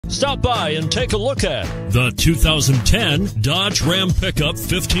Stop by and take a look at the 2010 Dodge Ram Pickup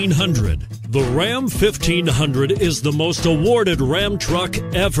 1500. The Ram 1500 is the most awarded Ram truck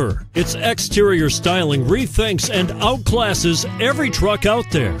ever. Its exterior styling rethinks and outclasses every truck out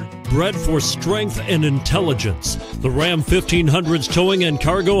there. Bred for strength and intelligence, the Ram 1500's towing and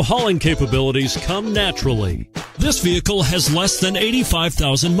cargo hauling capabilities come naturally. This vehicle has less than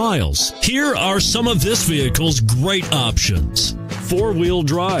 85,000 miles. Here are some of this vehicle's great options: four-wheel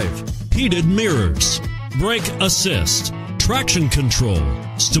drive, heated mirrors, brake assist, traction control,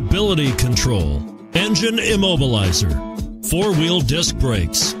 stability control, engine immobilizer, four-wheel disc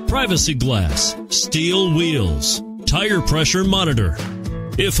brakes, privacy glass, steel wheels, tire pressure monitor.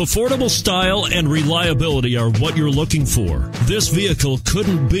 If affordable style and reliability are what you're looking for, this vehicle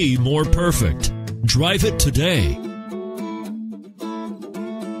couldn't be more perfect. Drive it today.